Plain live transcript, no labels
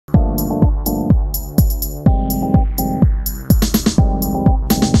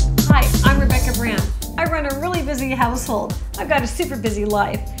household. I've got a super busy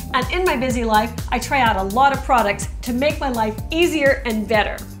life, and in my busy life, I try out a lot of products to make my life easier and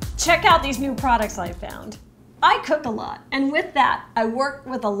better. Check out these new products I found. I cook a lot, and with that, I work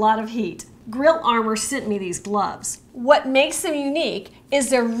with a lot of heat. Grill Armor sent me these gloves. What makes them unique is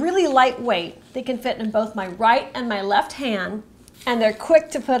they're really lightweight. They can fit in both my right and my left hand, and they're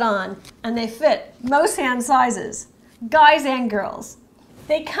quick to put on, and they fit most hand sizes, guys and girls.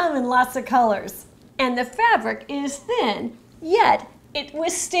 They come in lots of colors, and the fabric is thin, yet it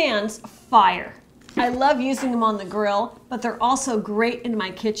withstands fire. I love using them on the grill, but they're also great in my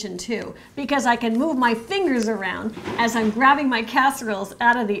kitchen too, because I can move my fingers around as I'm grabbing my casseroles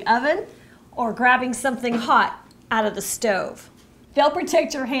out of the oven or grabbing something hot out of the stove. They'll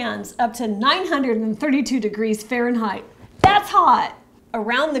protect your hands up to 932 degrees Fahrenheit. That's hot!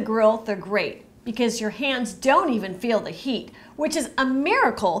 Around the grill, they're great because your hands don't even feel the heat, which is a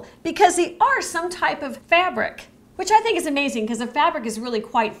miracle because they are some type of fabric, which I think is amazing because the fabric is really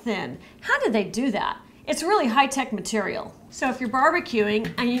quite thin. How did they do that? It's really high-tech material. So if you're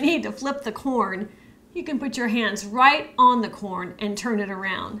barbecuing and you need to flip the corn, you can put your hands right on the corn and turn it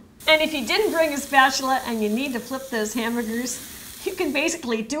around. And if you didn't bring a spatula and you need to flip those hamburgers, you can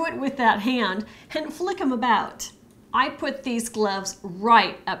basically do it with that hand and flick them about. I put these gloves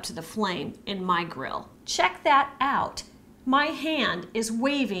right up to the flame in my grill. Check that out. My hand is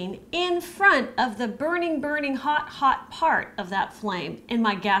waving in front of the burning, hot part of that flame in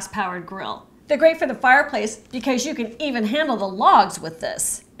my gas-powered grill. They're great for the fireplace because you can even handle the logs with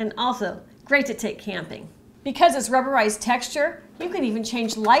this. And also, great to take camping. Because it's rubberized texture, you can even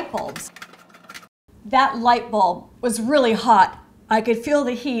change light bulbs. That light bulb was really hot. I could feel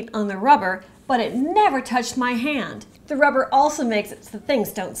the heat on the rubber, but it never touched my hand. The rubber also makes it so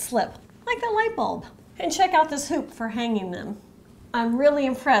things don't slip, like the light bulb. And check out this hoop for hanging them. I'm really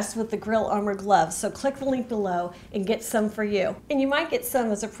impressed with the Grill Armor gloves, so click the link below and get some for you. And you might get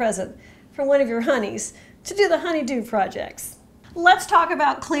some as a present from one of your honeys to do the honeydew projects. Let's talk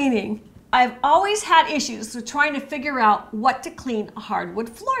about cleaning. I've always had issues with trying to figure out what to clean a hardwood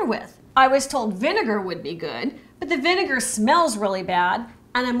floor with. I was told vinegar would be good, but the vinegar smells really bad,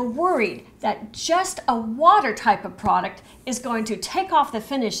 and I'm worried that just a water type of product is going to take off the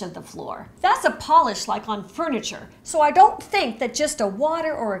finish of the floor. That's a polish like on furniture, so I don't think that just a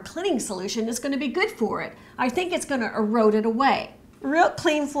water or a cleaning solution is going to be good for it. I think it's going to erode it away. Real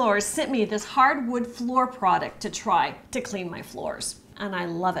Clean Floors sent me this hardwood floor product to try to clean my floors, and I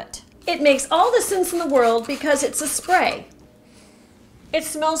love it. It makes all the sense in the world because it's a spray. It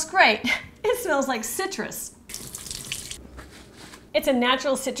smells great. It smells like citrus. It's a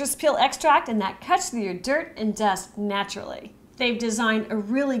natural citrus peel extract, and that cuts through your dirt and dust naturally. They've designed a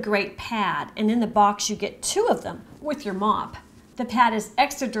really great pad, and in the box you get 2 of them with your mop. The pad is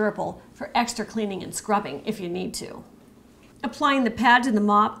extra durable for extra cleaning and scrubbing if you need to. Applying the pad to the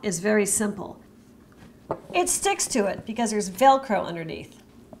mop is very simple. It sticks to it because there's Velcro underneath,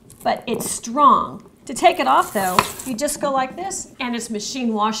 but it's strong. To take it off though, you just go like this, and it's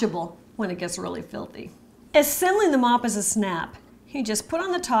machine washable when it gets really filthy. Assembling the mop is a snap. You just put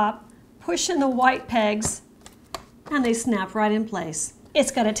on the top, push in the white pegs, and they snap right in place.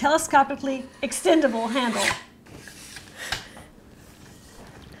 It's got a telescopically extendable handle,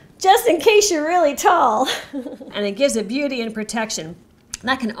 just in case you're really tall. And it gives it beauty and protection.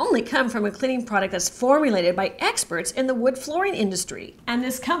 That can only come from a cleaning product that's formulated by experts in the wood flooring industry. And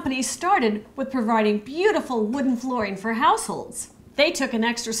this company started with providing beautiful wooden flooring for households. They took an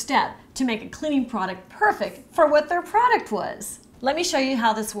extra step to make a cleaning product perfect for what their product was. Let me show you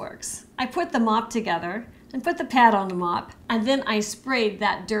how this works. I put the mop together and put the pad on the mop, and then I sprayed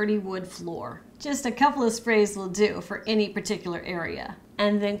that dirty wood floor. Just a couple of sprays will do for any particular area.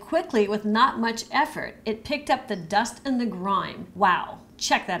 And then quickly, with not much effort, it picked up the dust and the grime. Wow,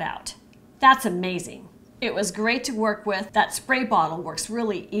 check that out. That's amazing. It was great to work with. That spray bottle works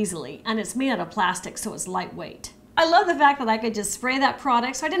really easily, and it's made out of plastic, so it's lightweight. I love the fact that I could just spray that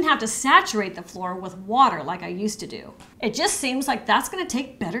product so I didn't have to saturate the floor with water like I used to do. It just seems like that's going to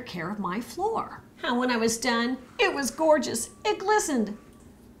take better care of my floor. And when I was done, it was gorgeous. It glistened.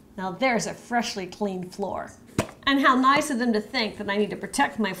 Now there's a freshly cleaned floor. And how nice of them to think that I need to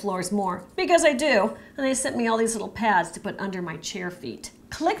protect my floors more, because I do. And they sent me all these little pads to put under my chair feet.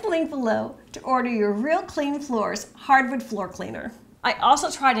 Click the link below to order your Real Clean Floors hardwood floor cleaner. I also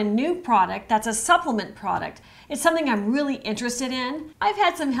tried a new product that's a supplement product. It's something I'm really interested in. I've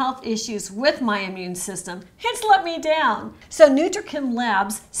had some health issues with my immune system. It's let me down. So Nutriche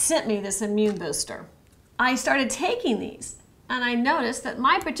Labs sent me this immune booster. I started taking these, and I noticed that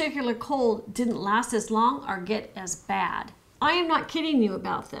my particular cold didn't last as long or get as bad. I am not kidding you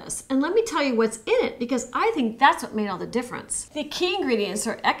about this. And let me tell you what's in it, because I think that's what made all the difference. The key ingredients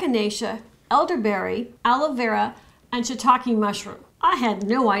are echinacea, elderberry, aloe vera, and shiitake mushroom. I had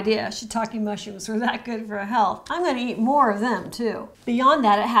no idea shiitake mushrooms were that good for health. I'm going to eat more of them too. Beyond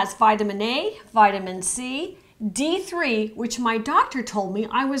that, it has vitamin A, vitamin C, D3, which my doctor told me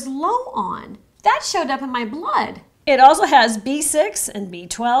I was low on. That showed up in my blood. It also has B6 and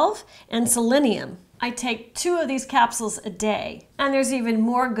B12 and selenium. I take 2 of these capsules a day. And there's even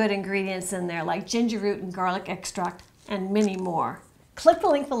more good ingredients in there, like ginger root and garlic extract, and many more. Click the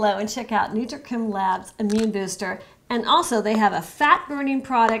link below and check out Nutriche Labs Immune Booster. And also they have a fat burning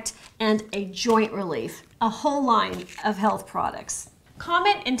product and a joint relief. A whole line of health products.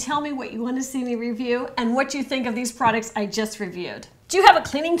 Comment and tell me what you want to see me review and what you think of these products I just reviewed. Do you have a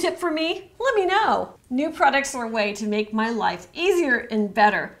cleaning tip for me? Let me know. New products are a way to make my life easier and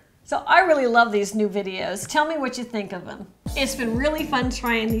better. So I really love these new videos. Tell me what you think of them. It's been really fun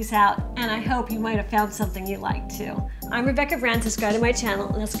trying these out, and I hope you might have found something you like too. I'm Rebecca Brand. Subscribe to my channel,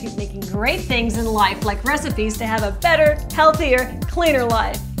 and let's keep making great things in life, like recipes to have a better, healthier, cleaner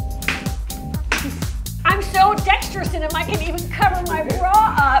life. I'm so dexterous in them, I can even cover my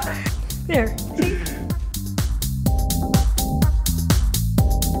bra up. There, see?